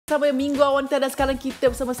bersama Mingguan Wanita dan sekarang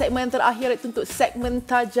kita bersama segmen terakhir iaitu untuk segmen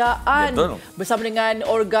tajaan. Betul. Bersama dengan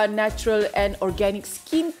Orgga Natural and Organic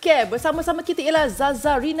Skincare. Bersama-sama kita ialah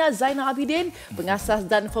Zazarina Zainal Abidin, pengasas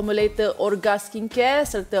dan formulator Orgga Skincare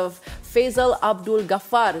serta Feisal Abdul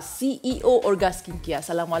Ghaffar, CEO Orgga Skincare.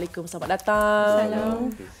 Assalamualaikum, selamat datang.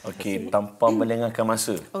 Salam. Okey, tanpa melengahkan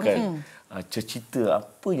masa, kan? Cerita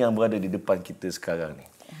apa yang berada di depan kita sekarang ni?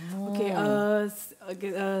 Okey,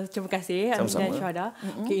 terima kasih Amin dan Syuhada.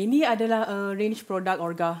 Okey, ini adalah range produk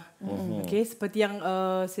Orgga. Okey, seperti yang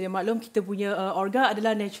sedia maklum, kita punya Orgga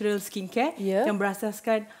adalah natural skincare yang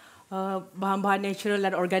berasaskan bahan-bahan natural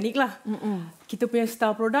dan organik lah. Kita punya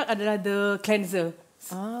style produk adalah the cleanser.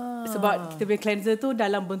 Sebab kita punya cleanser tu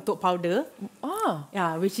dalam bentuk powder.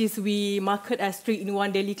 Which is we market as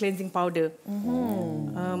 3-in-1 daily cleansing powder.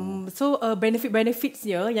 So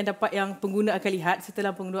benefitsnya yang pengguna akan lihat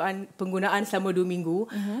setelah penggunaan selama 2 minggu,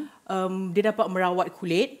 dia dapat merawat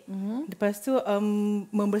kulit. Lepas tu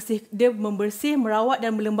membersih, merawat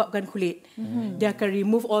dan melembapkan kulit. Dia akan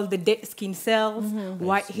remove all the dead skin cells,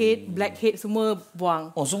 whitehead, blackhead, semua buang.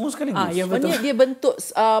 Oh, semua sekaligus? Ya, betul. Maksudnya dia bentuk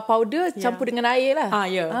powder campur dengan air lah.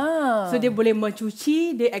 So dia boleh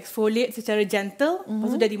mencuci, dia exfoliate secara gentle, lepas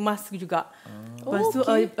tu jadi mask juga. Lepas tu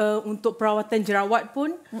untuk perawatan jerawat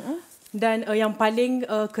pun, dan yang paling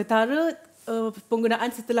ketara, penggunaan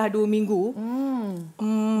setelah 2 minggu,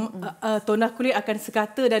 toner kulit akan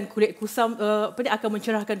sekata dan kulit kusam akan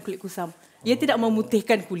mencerahkan kulit kusam. Ia tidak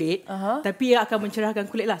memutihkan kulit, tapi ia akan mencerahkan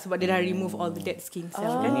kulit lah sebab dia dah remove all the dead skin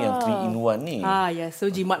cells. Ini yang 3-in-1 ni. So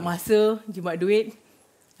jimat masa, jimat duit.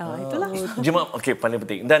 Itulah. Jimat, okey, paling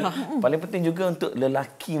penting. Dan paling penting juga untuk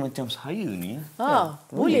lelaki macam saya ni.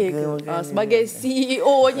 Boleh ke? Sebagai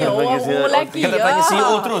CEO-nya, orang lelaki. Kita tanya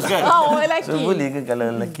CEO terus kan? Orang lelaki. So, boleh ke kalau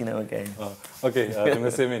lelaki nak pakai? Okey, terima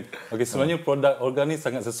kasih Min. Okey, sebenarnya produk Orgga ni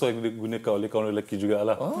sangat sesuai digunakan oleh kaum lelaki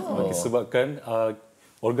jugalah. Sebabkan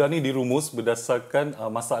Orgga ni dirumus berdasarkan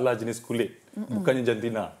masalah jenis kulit, bukannya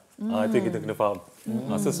jantina. Itu yang kita kena faham.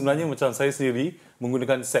 So sebenarnya macam saya sendiri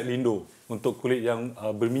menggunakan set lindo untuk kulit yang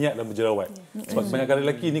berminyak dan berjerawat. Sebab kebanyakan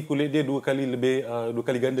lelaki ni kulit dia 2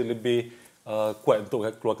 kali ganda lebih kuat untuk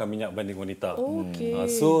keluarkan minyak berbanding wanita.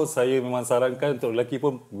 So saya memang sarankan untuk lelaki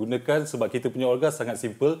pun gunakan sebab kita punya Orgga sangat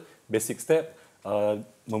simple, basic step,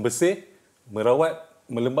 membersih, merawat,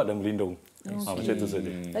 melembap dan melindung. Macam itu saja.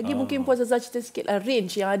 Lagi mungkin Puan Zazar cerita sikitlah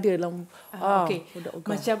range yang ada dalam produk Orgga.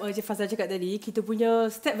 Macam Feisal cakap tadi, kita punya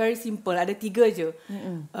step very simple. Ada 3 je.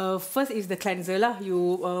 First is the cleanser lah.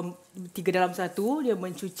 You 3 dalam 1. Dia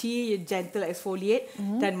mencuci, gentle exfoliate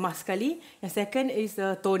dan mask sekali. Yang second is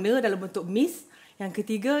the toner dalam bentuk mist. Yang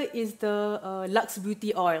ketiga is the Lux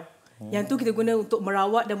Beauty Oil. Yang tu kita guna untuk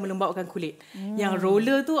merawat dan melembapkan kulit. Yang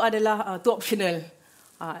roller tu adalah tu optional.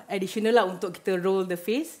 Additional lah untuk kita roll the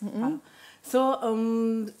face. So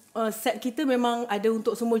set kita memang ada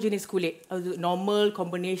untuk semua jenis kulit. Normal,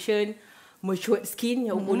 combination, matured skin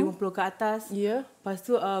yang umur 50 ke atas. Lepas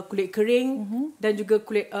tu kulit kering dan juga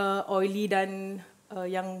kulit oily dan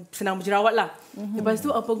yang senang berjerawat lah. Lepas tu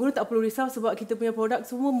pengguna tak perlu risau sebab kita punya produk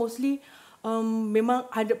semua mostly memang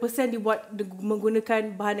 100% dibuat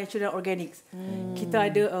menggunakan bahan natural dan organic. Kita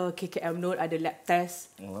ada KKM note, ada lab test,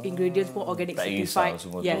 ingredients pun organic certified.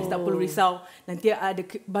 Tak perlu risau. Nanti ada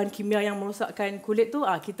bahan kimia yang merosakkan kulit tu,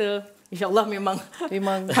 kita insyaAllah memang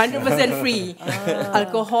 100% free.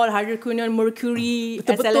 Alkohol, hydrocarbon, mercury,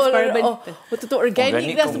 SLS, paraben. Betul-betul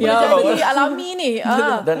organik dah sebenarnya jadi alami ni.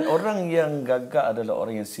 Dan orang yang gagap adalah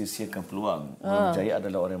orang yang sia-siakan peluang. Berjaya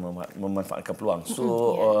adalah orang yang memanfaatkan peluang. So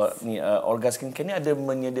Orgga Skincare ni ada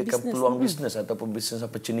menyediakan peluang bisnes ataupun business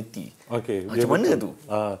opportunity. Macam mana tu?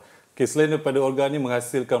 Selain daripada Orgga ni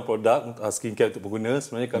menghasilkan produk skincare untuk pengguna,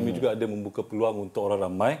 sebenarnya kami juga ada membuka peluang untuk orang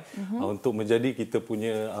ramai untuk menjadi kita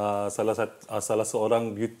punya salah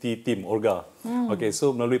seorang beauty team Orgga.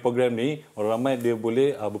 So melalui program ni orang ramai dia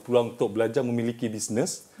boleh berpeluang untuk belajar memiliki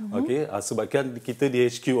bisnes. Sebabkan kita di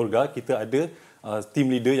HQ Orgga kita ada team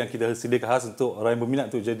leader yang kita sediakan khas untuk orang yang berminat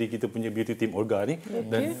untuk jadi kita punya beauty team Orgga ni,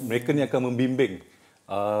 dan mereka ni akan membimbing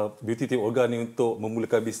beauty team Orgga ni untuk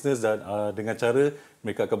memulakan bisnes dan dengan cara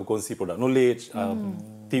mereka akan berkongsi produk knowledge,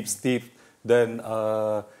 tips-tips dan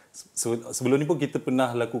sebelum ni pun kita pernah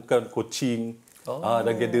lakukan coaching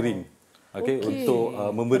dan gathering. Untuk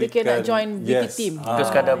memberikan mereka nak join beauty team. Kita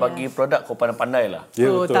sekadar bagi produk kau pandai-pandai lah. Ya,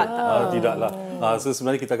 betul. Tidaklah. So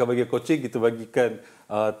sebenarnya kita akan bagi coaching, kita bagikan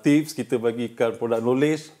tips, kita bagikan produk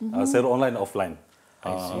knowledge secara online dan offline.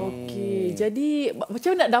 Okey, jadi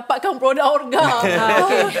macam mana nak dapatkan produk Orgga?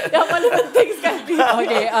 Yang paling penting sekali.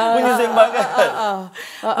 Okey, punya seimbangan.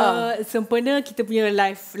 Sempena kita punya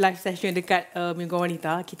live session dekat Mingguan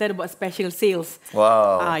Wanita, kita ada buat special sales.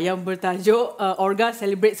 Wow. Yang bertajuk Orgga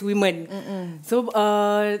Celebrates Women. So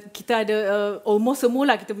kita ada almost semua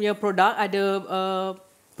lah kita punya produk ada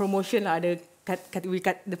promotion lah, ada we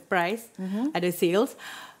cut the price, ada sales.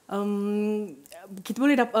 Kita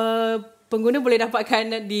boleh pengguna boleh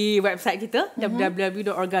dapatkan di website kita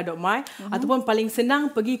www.orgga.my ataupun paling senang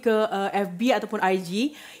pergi ke FB ataupun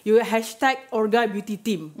IG, you hashtag Orgga Beauty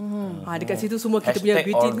Team. Dekat situ semua kita punya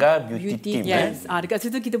Orgga Beauty Team. Yes. Dekat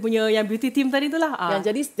situ kita punya yang beauty team tadi itulah.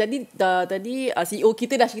 Yang jadi tadi CEO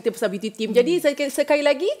kita dah cerita pasal beauty team. Jadi sekali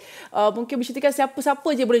lagi mungkin berceritakan siapa-siapa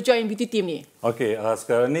je boleh join beauty team ni. Okey,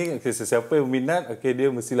 sekarang ni sesiapa yang minat, dia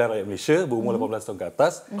mestilah rakyat Malaysia berumur 18 tahun ke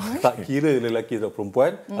atas, tak kira lelaki atau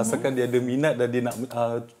perempuan, asalkan dia ada minat dan dia nak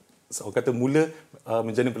orang kata mula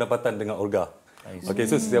menjana pendapatan dengan Orgga. Okey,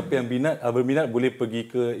 so sesiapa yang berminat boleh pergi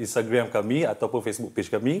ke Instagram kami ataupun Facebook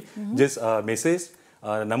page kami, just message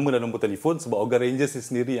nama dan nombor telefon, sebab Orgga Rangers ni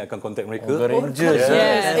sendiri yang akan contact mereka. Orgga Rangers.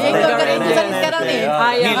 Orgga Rangers sekarang ni.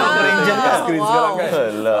 Ni Orgga Rangers kat skrin sekarang kan.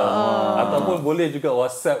 Ataupun boleh juga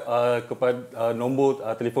WhatsApp kepada nombor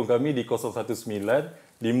telefon kami di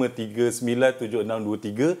 019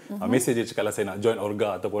 5397623. Message dia cakaplah saya nak join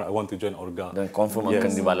Orgga ataupun I want to join Orgga. Dan confirm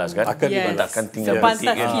akan dibalas kan? Akan dibalas. Takkan tinggal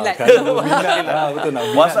sepantas kilat. Betul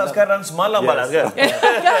nak. WhatsApp sekarang semalam balas kan?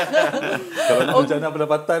 Kalau nak rencana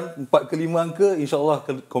pendapatan 4 ke 5 angka, insya-Allah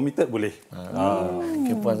committed boleh.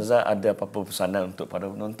 Okay, Puan Zaza, ada apa-apa pesanan untuk para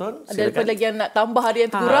penonton? Ada apa lagi yang nak tambah, ada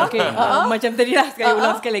yang terkurang? Macam tadi lah,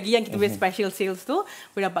 ulang sekali lagi yang kita punya special sales tu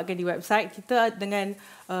boleh dapatkan di website kita dengan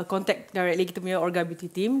contact directly kita punya Orgga Beauty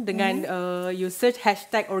Team dengan you search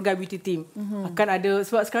hashtag Orgga Beauty Team. Akan ada,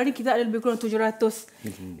 sebab sekarang ni kita ada lebih kurang 700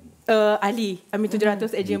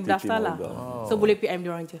 700 ejen berdaftar lah. So boleh PM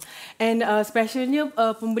diorang je. And specialnya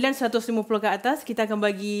pembelian 150 ke atas kita akan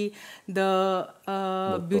bagi the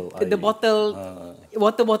bottle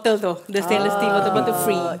water bottle tu, the stainless steel water bottle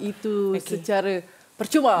free. Itu secara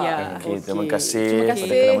percuma. Terima kasih kepada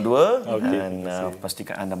kamu dua dan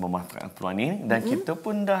pastikan anda memanfaatkan peluang ini dan kita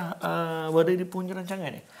pun dah berada di penghujung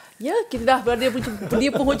rancangan ni. Ya, kita dah berada di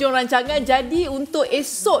penghujung rancangan. Jadi untuk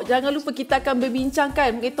esok jangan lupa kita akan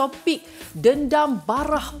berbincangkan mengenai topik dendam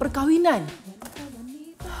barah perkahwinan.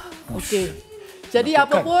 Okey. Jadi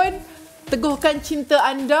apapun, teguhkan cinta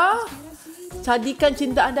anda. Jadikan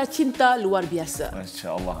cinta anda cinta luar biasa.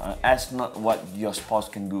 Masya-Allah. Ask not what your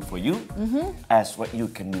spouse can do for you, ask what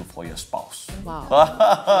you can do for your spouse. Wow.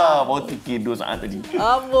 Baru fikir 2 saat tadi.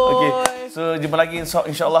 Amboi. Okey. So jumpa lagi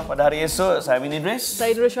insya-Allah pada hari esok. Saya Min Idris.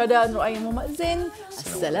 Saya Nur Syada Nur Ain Muhammad Zain.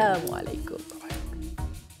 Assalamualaikum.